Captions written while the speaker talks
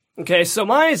Okay, so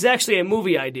mine is actually a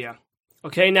movie idea.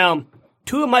 Okay, now,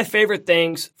 two of my favorite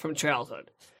things from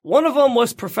childhood. One of them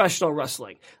was professional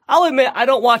wrestling. I'll admit, I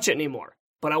don't watch it anymore,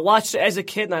 but I watched it as a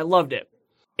kid and I loved it.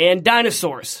 And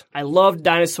dinosaurs. I loved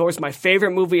dinosaurs. My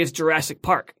favorite movie is Jurassic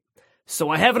Park. So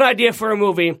I have an idea for a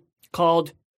movie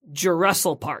called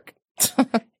Jurassic Park.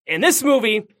 In this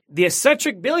movie, the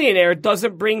eccentric billionaire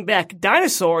doesn't bring back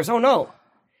dinosaurs. Oh, no.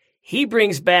 He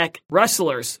brings back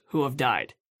wrestlers who have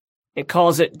died and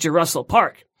calls it Jurassic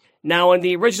Park. Now, in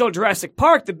the original Jurassic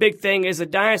Park, the big thing is the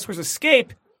dinosaurs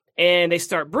escape and they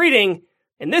start breeding.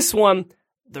 In this one,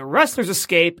 the wrestlers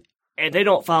escape and they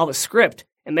don't follow the script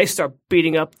and they start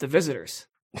beating up the visitors.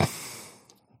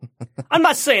 I'm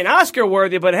not saying Oscar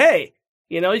worthy, but hey,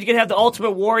 you know, you can have the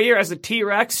Ultimate Warrior as a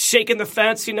T-Rex shaking the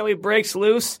fence. You know, he breaks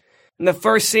loose. In the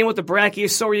first scene with the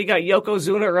Brachiosaur, you got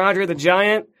Yokozuna or Andre the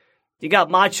Giant. You got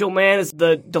Macho Man as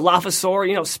the Dilophosaur,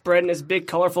 you know, spreading his big,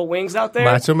 colorful wings out there.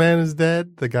 Macho Man is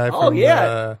dead? The guy from...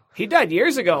 He died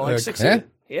years ago, like 6 years.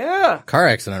 Yeah. Car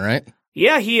accident, right?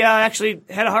 Yeah, he actually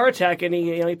had a heart attack and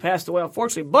he passed away,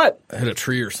 unfortunately. But hit a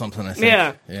tree or something, I think.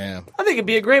 Yeah. I think it'd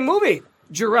be a great movie.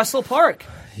 Jurassic Park.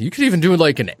 You could even do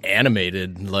like an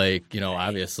animated, like, you know,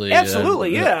 obviously.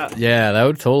 Absolutely, yeah. Yeah, that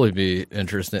would totally be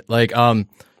interesting. Like,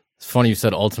 it's funny you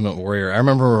said Ultimate Warrior. I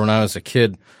remember when I was a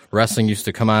kid, wrestling used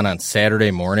to come on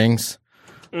Saturday mornings.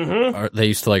 Mm-hmm. They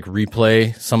used to like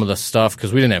replay some of the stuff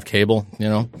because we didn't have cable, you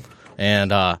know.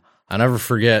 And I never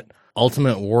forget,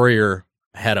 Ultimate Warrior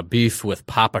had a beef with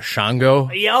Papa Shango.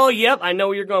 Oh, yep, I know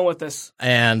where you're going with this.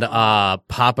 And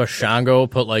Papa Shango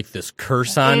put like this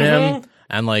curse on him.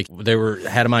 And like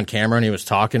had him on camera and he was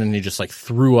talking and he just like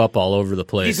threw up all over the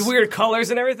place. These weird colors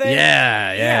and everything?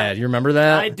 Yeah. Do you remember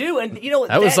that? I do. And you know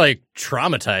that was like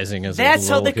traumatizing as that's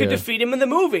a how they kid. could defeat him in the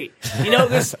movie. You know,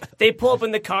 this they pull up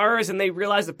in the cars and they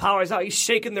realize the power is out. He's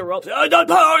shaking the ropes. Oh,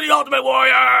 the Ultimate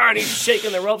Warrior! And he's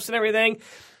shaking the ropes and everything.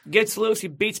 Gets loose, he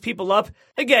beats people up.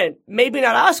 Again, maybe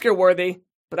not Oscar worthy,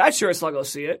 but I'd sure as hell go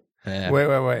see it. Yeah.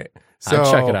 Wait. So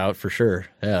I'd check it out for sure.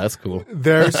 Yeah, that's cool.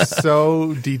 They're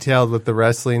so detailed with the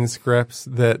wrestling scripts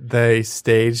that they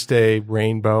staged a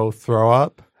rainbow throw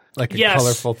up, like a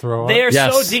colorful throw up. They are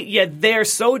they are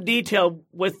so detailed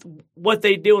with what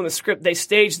they do in the script. They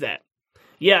staged that.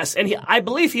 Yes, and I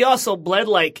believe he also bled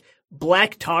like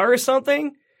black tar or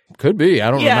something. Could be. I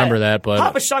don't remember that, but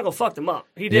Papa Shango fucked him up.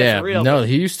 He did for real. No,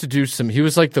 he used to do some. He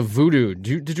was like the voodoo.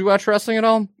 Did you watch wrestling at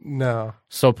all? No.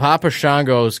 So Papa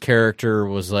Shango's character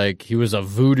was like he was a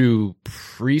voodoo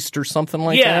priest or something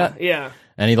like that. Yeah.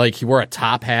 And he wore a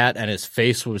top hat and his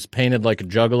face was painted like a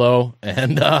juggalo.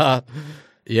 And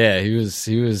he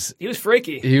was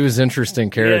freaky. He was an interesting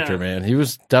character, man. He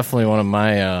was definitely one of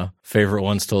my favorite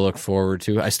ones to look forward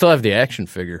to. I still have the action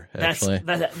figure, actually.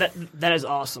 That is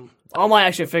awesome. All my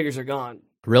action figures are gone.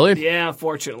 Really? Yeah,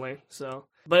 unfortunately. So,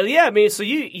 but yeah, I mean, so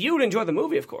you would enjoy the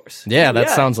movie, of course. Yeah, that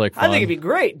sounds like fun. I think it'd be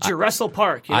great. Jurassic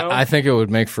Park. You know? I think it would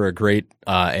make for a great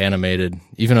animated,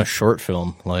 even a short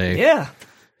film. Like, yeah,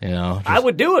 you know, I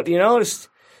would do it. You know,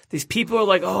 these people are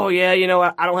like, oh yeah, you know,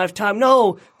 I don't have time.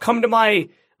 No, come to my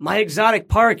exotic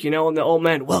park. You know, and the old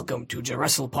man, welcome to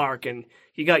Jurassic Park, and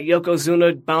you got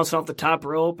Yokozuna bouncing off the top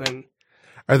rope, and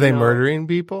are they murdering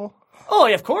people? Oh,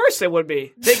 yeah, of course they would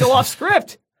be. They go off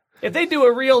script. If they do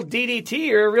a real DDT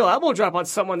or a real elbow drop on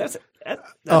someone, that's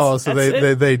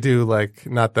they do like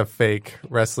not the fake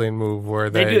wrestling move where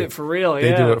they do it for real.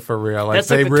 They do it for real. Like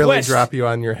they really twist. Drop you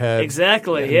on your head.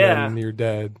 Exactly. And you're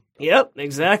dead. Yep.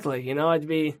 Exactly. You know,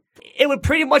 it would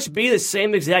pretty much be the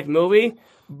same exact movie,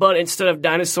 but instead of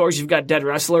dinosaurs, you've got dead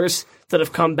wrestlers that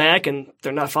have come back and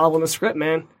they're not following the script,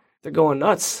 man. They're going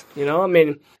nuts, you know? I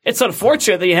mean, it's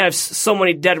unfortunate that you have so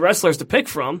many dead wrestlers to pick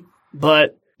from,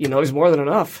 but, you know, there's more than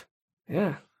enough.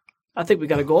 Yeah. I think we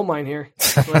got a gold mine here,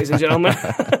 ladies and gentlemen.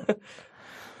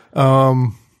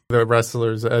 The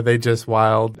wrestlers, are they just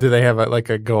wild? Do they have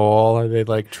a goal? Are they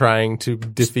like trying to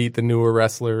defeat the newer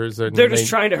wrestlers? Or they're just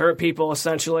trying to hurt people,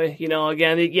 essentially. You know,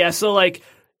 again, so like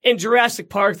in Jurassic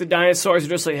Park, the dinosaurs are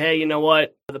just like, hey, you know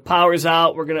what? The power's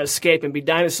out. We're going to escape and be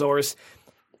dinosaurs.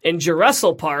 In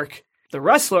Jurassic Park, the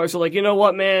wrestlers are like, you know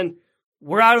what, man?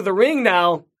 We're out of the ring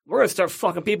now. We're going to start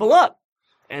fucking people up.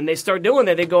 And they start doing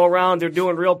that. They go around, they're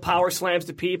doing real power slams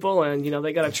to people, and, you know,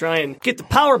 they got to try and get the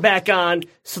power back on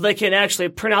so they can actually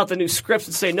print out the new scripts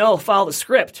and say, no, follow the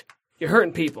script. You're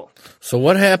hurting people. So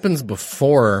what happens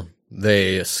before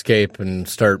they escape and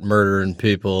start murdering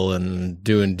people and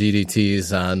doing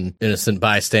DDTs on innocent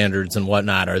bystanders and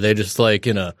whatnot? Are they just like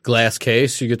in a glass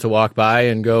case you get to walk by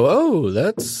and go, oh,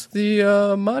 that's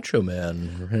the Macho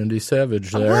Man, Randy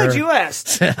Savage there? I'm glad you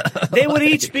asked. They would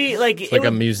each be like... It's like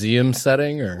a museum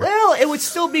setting? Or Well, Well, it would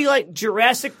still be like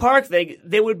Jurassic Park.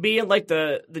 They would be in like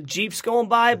the jeeps going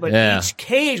by, but each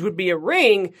cage would be a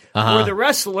ring where the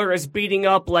wrestler is beating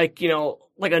up like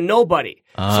a nobody,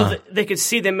 so that they could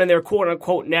see them in their quote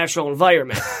unquote natural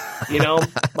environment.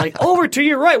 Like over to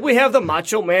your right, we have the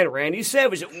Macho Man Randy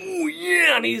Savage. Ooh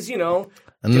yeah, and he's doing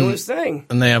his thing.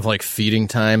 And they have like feeding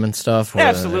time and stuff.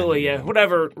 Absolutely, yeah.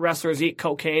 Whatever wrestlers eat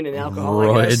cocaine and alcohol.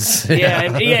 Roids.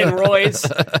 And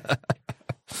roids.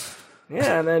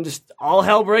 Yeah, and then just all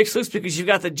hell breaks loose because you've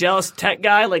got the jealous tech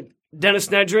guy like Dennis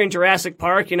Nedry in Jurassic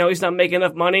Park. He's not making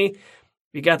enough money.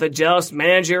 You got the jealous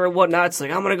manager and whatnot. It's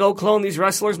like, I'm going to go clone these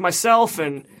wrestlers myself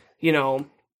and,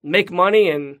 make money.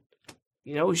 And,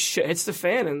 shit hits the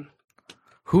fan. And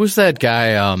who was that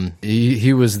guy?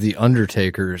 He was the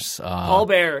Undertaker's. Paul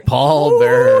Bearer. Paul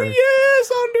Bearer. Oh,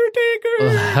 yes,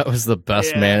 Undertaker. That was the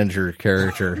best manager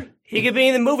character. He could be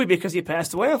in the movie because he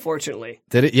passed away, unfortunately.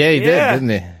 Did it? Yeah, he did, didn't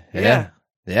he? Yeah.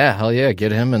 Yeah, hell yeah.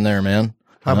 Get him in there, man.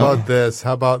 How about this?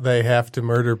 How about they have to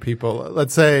murder people?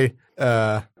 Let's say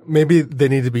maybe they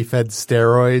need to be fed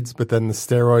steroids, but then the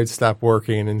steroids stop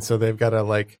working, and so they've got to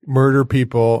like murder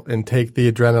people and take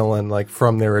the adrenaline like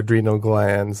from their adrenal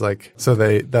glands, like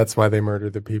that's why they murder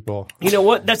the people. You know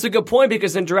what? That's a good point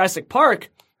because in Jurassic Park,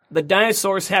 the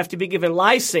dinosaurs have to be given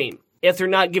lysine. If they're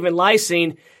not given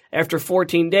lysine, after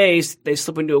 14 days, they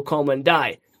slip into a coma and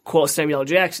die. Quote Samuel L.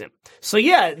 Jackson. So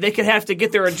yeah, they could have to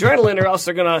get their adrenaline or else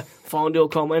they're going to fall into a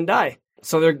coma and die.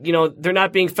 So they're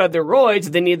not being fed their roids.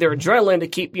 They need their adrenaline to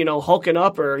keep, hulking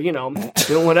up or,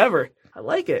 doing whatever. I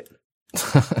like it.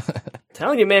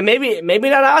 Telling you, man, maybe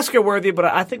not Oscar worthy, but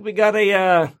I think we got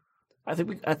I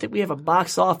think we have a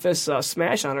box office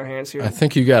smash on our hands here. I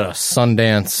think you got a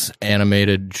Sundance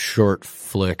animated short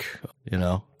flick,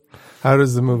 How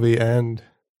does the movie end?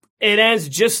 It ends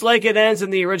just like it ends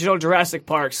in the original Jurassic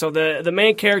Park. So the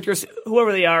main characters,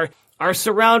 whoever they are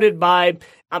surrounded by.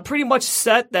 I'm pretty much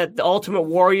set that the Ultimate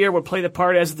Warrior would play the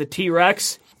part as the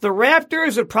T-Rex. The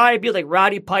Raptors would probably be like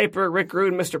Roddy Piper, Rick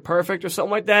Rude, Mr. Perfect, or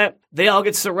something like that. They all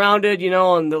get surrounded,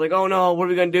 and they're like, oh no, what are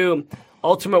we going to do?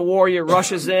 Ultimate Warrior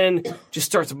rushes in, just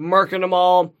starts murking them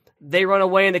all. They run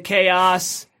away in the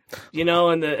chaos,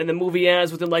 and the movie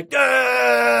ends with them like,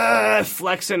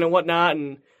 flexing and whatnot,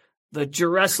 and the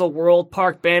Jurassic World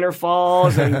Park banner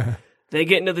falls, and they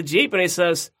get into the Jeep, and he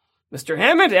says, Mr.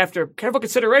 Hammond, after careful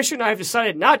consideration, I have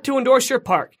decided not to endorse your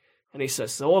park. And he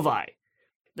says, so have I.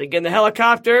 They get in the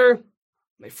helicopter.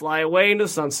 They fly away into the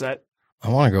sunset. I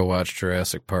want to go watch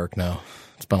Jurassic Park now.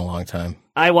 It's been a long time.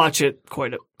 I watch it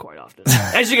quite often.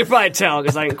 As you can probably tell,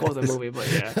 because I can quote the movie,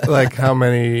 but yeah. Like how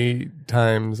many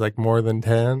times? Like more than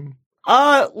 10?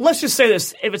 Let's just say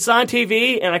this. If it's on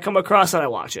TV and I come across it, I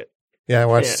watch it. Yeah, I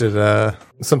watched it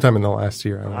sometime in the last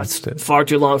year. I watched it. Far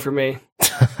too long for me.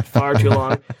 Far too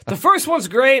long. The first one's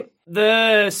great.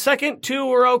 The second two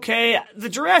were okay. The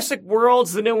Jurassic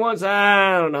Worlds, the new ones,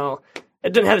 I don't know.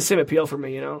 It didn't have the same appeal for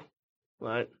me,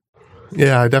 But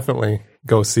yeah, I definitely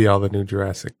go see all the new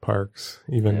Jurassic Parks,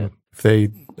 even if they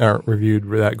aren't reviewed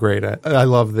that great. I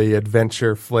love the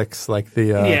adventure flicks like the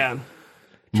Jurassic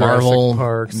Marvel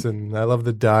Parks, and I love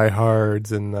the Die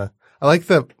Hards and I like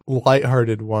the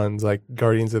lighthearted ones, like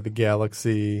Guardians of the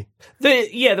Galaxy.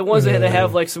 The ones that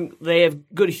have like they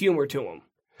have good humor to them.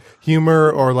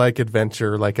 Humor or like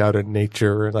adventure, like out in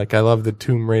nature. Like I love the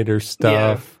Tomb Raider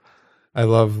stuff. Yeah. I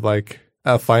love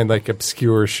I'll find like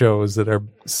obscure shows that are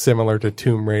similar to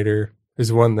Tomb Raider.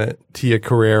 There's one that Tia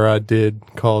Carrera did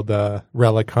called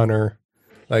Relic Hunter.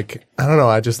 Like, I don't know,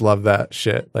 I just love that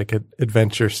shit. Like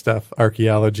adventure stuff,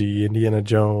 archaeology, Indiana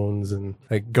Jones, and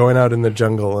like going out in the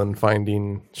jungle and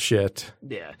finding shit.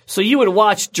 Yeah. So you would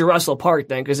watch Jurassic Park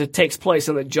then, because it takes place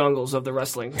in the jungles of the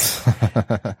wrestling.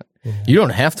 You don't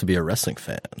have to be a wrestling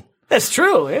fan. That's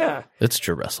true, yeah. It's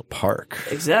Jurassic Park.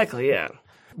 Exactly, yeah.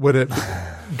 Would it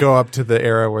go up to the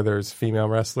era where there's female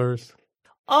wrestlers?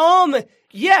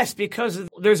 Yes, because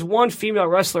there's one female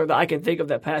wrestler that I can think of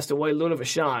that passed away. Luna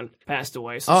Vachon passed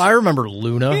away. So I remember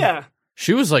Luna. Yeah.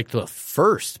 She was like the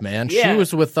first, man. Yeah. She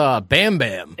was with Bam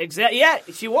Bam. Exactly. Yeah,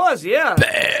 she was, yeah.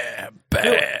 Bam,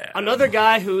 bam. Another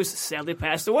guy who's sadly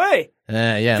passed away.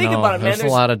 Think about it, man. There's a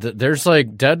lot of there's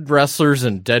like dead wrestlers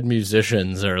and dead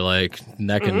musicians are like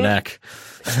neck and neck.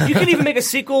 You could even make a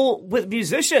sequel with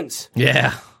musicians.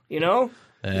 Yeah. Yeah.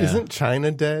 Isn't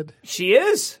China dead? She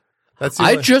is.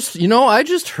 I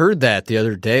just heard that the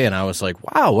other day, and I was like,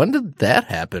 "Wow, when did that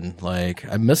happen?"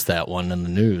 Like, I missed that one in the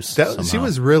news. She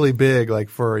was really big, like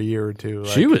for a year or two.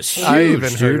 Like, she was huge. I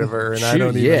even heard of her, and I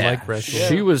don't even like wrestling.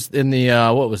 She was in the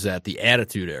what was that? The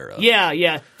Attitude Era.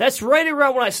 Yeah. That's right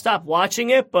around when I stopped watching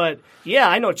it. But yeah,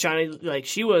 I know China. Like,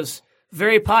 she was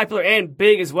very popular and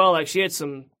big as well. Like, she had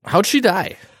some. How'd she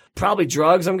die? Probably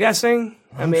drugs, I'm guessing.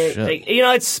 I mean, shit.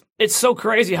 it's so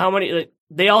crazy how many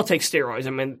they all take steroids.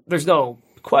 I mean, there's no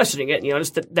questioning it.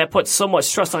 Just that puts so much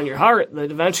stress on your heart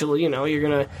that eventually, you're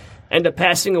gonna end up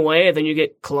passing away, and then you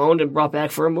get cloned and brought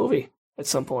back for a movie at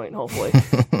some point, hopefully.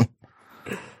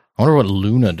 I wonder what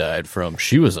Luna died from.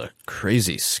 She was a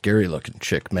crazy, scary-looking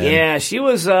chick, man. Yeah, she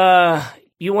was.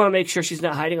 You want to make sure she's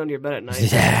not hiding under your bed at night.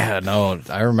 Yeah, no,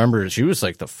 I remember she was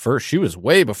like the first. She was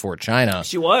way before China.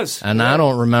 She was. And I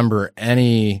don't remember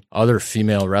any other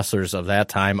female wrestlers of that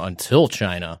time until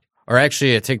China. Or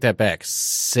actually, I take that back.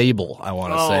 Sable, I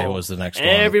want to say, was the next one.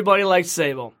 Everybody liked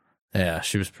Sable. Yeah,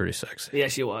 she was pretty sexy. Yeah,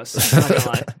 she was. Not gonna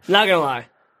lie. Not gonna lie.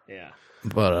 Yeah.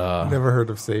 But Never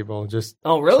heard of Sable. Just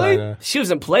Oh, really? China. She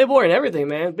was in Playboy and everything,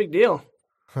 man. Big deal.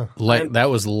 that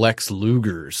was Lex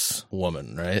Luger's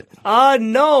woman, right?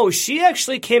 No, she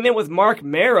actually came in with Mark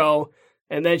Marrow,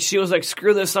 and then she was like,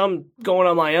 "Screw this, I'm going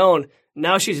on my own."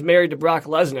 Now she's married to Brock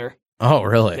Lesnar. Oh,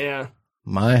 really? Yeah,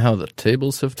 My, how the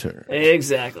tables have turned.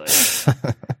 exactly.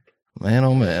 Man,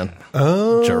 oh man.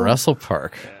 Oh, Jurassic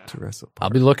Park. Jurassic Park. I'll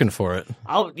be looking for it.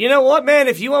 You know what, man?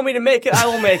 If you want me to make it, I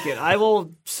will make it. I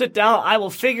will sit down. I will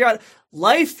figure out.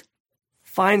 Life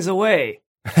finds a way.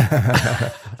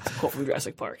 Quote from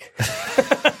Jurassic Park.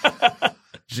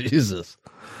 Jesus.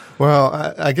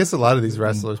 Well, I guess a lot of these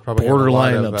wrestlers probably have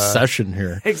Borderline a lot of, obsession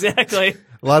here. Exactly.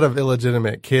 a lot of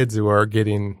illegitimate kids who are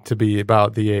getting to be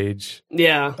about the age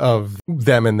Yeah. of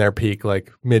them in their peak,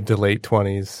 like mid to late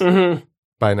 20s Mm-hmm.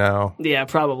 by now. Yeah,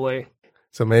 probably.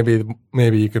 So maybe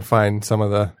you could find some of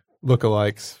the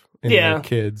lookalikes in Yeah. their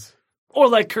kids. Or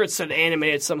like Kurt said,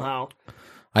 animated somehow.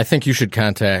 I think you should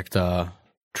contact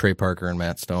Trey Parker and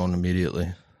Matt Stone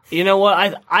immediately. You know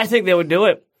what? I think they would do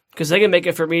it because they can make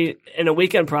it for me in a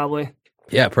weekend probably.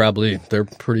 Yeah, probably. They're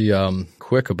pretty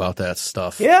quick about that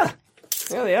stuff. Yeah.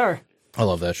 Yeah, they are. I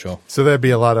love that show. So there'd be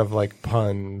a lot of like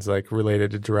puns like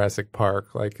related to Jurassic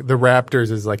Park. Like the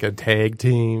Raptors is like a tag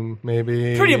team,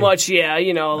 maybe. Pretty much, yeah. I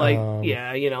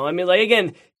mean, like,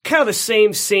 again, kind of the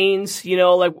same scenes,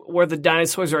 like where the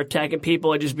dinosaurs are attacking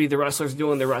people. It'd just be the wrestlers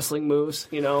doing the wrestling moves,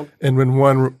 And when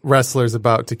one wrestler's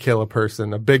about to kill a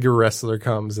person, a bigger wrestler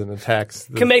comes and attacks.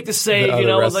 Can make the save,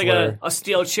 other with like wrestler. a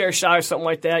steel chair shot or something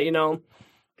like that,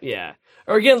 Yeah.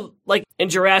 Or again, like in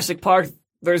Jurassic Park,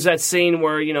 there's that scene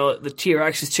where, the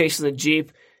T-Rex is chasing the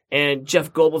Jeep and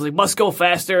Jeff Goldblum's like, must go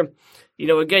faster.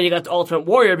 Again, you got the Ultimate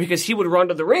Warrior because he would run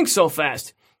to the ring so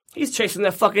fast. He's chasing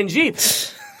that fucking Jeep.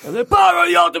 And they're, power of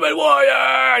the Ultimate Warrior!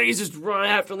 And he's just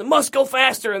running after them. They must go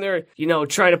faster. And they're,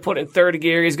 trying to put it in third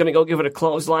gear. He's going to go give it a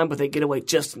clothesline, but they get away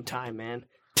just in time, man.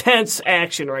 Tense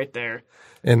action right there.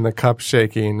 In the cup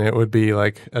shaking, it would be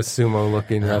like a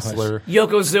sumo-looking wrestler.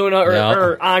 Yokozuna or, Yeah.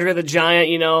 or Andre the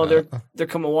Giant, they're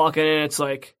coming walking in. It's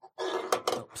like,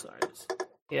 oh, sorry.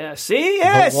 Yeah, see?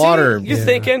 Yeah, The water. See? You're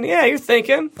thinking. Yeah, you're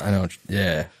thinking. I know.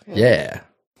 Yeah. Yeah.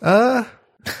 I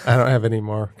don't have any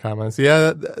more comments.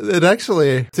 Yeah,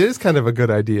 it is kind of a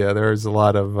good idea. There's a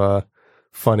lot of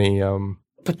funny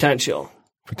Potential.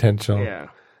 potential. Yeah.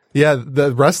 Yeah,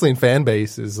 the wrestling fan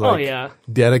base is like Oh, yeah.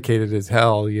 dedicated as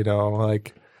hell,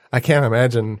 Like I can't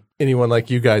imagine anyone like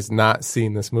you guys not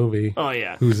seeing this movie. Oh,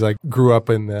 yeah. Who's like grew up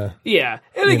in the Yeah.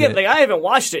 And again, like I haven't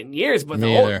watched it in years, but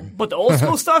Me either. the old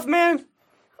school stuff, man,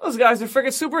 those guys are freaking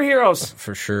superheroes.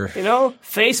 For sure.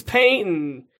 Face paint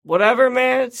and whatever,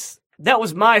 man. That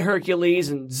was my Hercules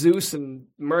and Zeus and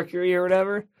Mercury or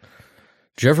whatever.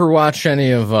 Did you ever watch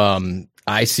any of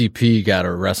ICP got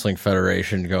a wrestling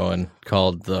federation going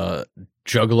called the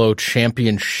Juggalo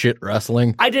Championship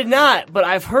Wrestling? I did not, but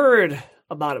I've heard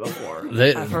about it before.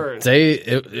 I've heard.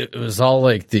 It was all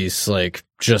like these like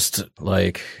just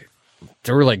like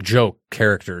they were like joke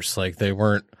characters. Like they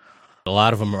weren't. A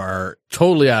lot of them are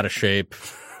totally out of shape.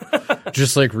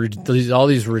 Just like all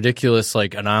these ridiculous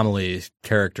like anomaly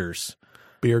characters.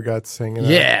 beer guts singing.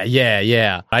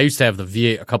 Yeah. I used to have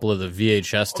a couple of the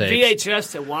VHS tapes.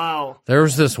 VHS, wow. There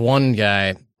was this one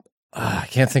guy, I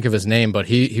can't think of his name, but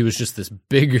he was just this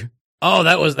big. Oh,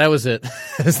 that was it.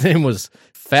 His name was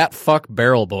Fat Fuck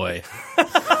Barrel Boy,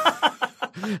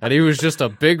 and he was just a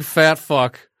big fat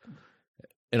fuck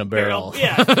in a barrel.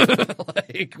 Yeah.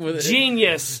 Like with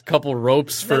Genius. a couple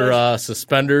ropes for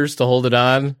suspenders to hold it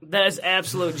on. That is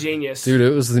absolute genius. Dude,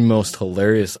 it was the most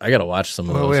hilarious. I gotta watch some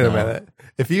of those. Wait a now. minute.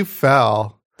 If you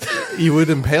fell, you would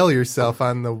impale yourself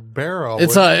on the barrel. It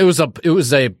was a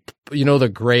the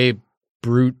gray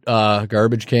brute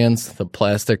garbage cans, the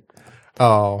plastic.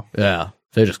 Oh, Yeah,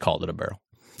 they just called it a barrel.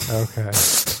 okay.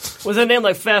 With a name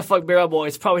like Fat Fuck Barrel Boy,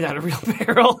 it's probably not a real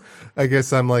barrel. I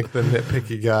guess I'm like the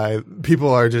nitpicky guy. People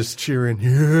are just cheering,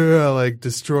 yeah, like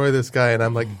destroy this guy, and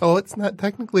I'm like, oh, it's not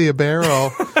technically a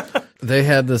barrel. They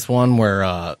had this one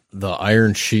where the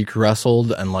Iron Sheik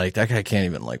wrestled, and like that guy can't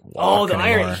even like walk. Oh, the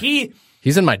anymore. Iron.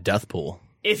 He's in my death pool.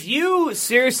 If you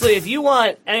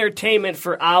want entertainment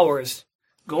for hours,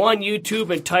 go on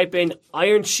YouTube and type in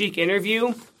Iron Sheik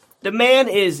interview. The man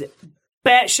is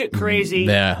batshit crazy.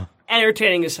 Yeah,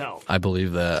 entertaining as hell. I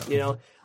believe that. You know,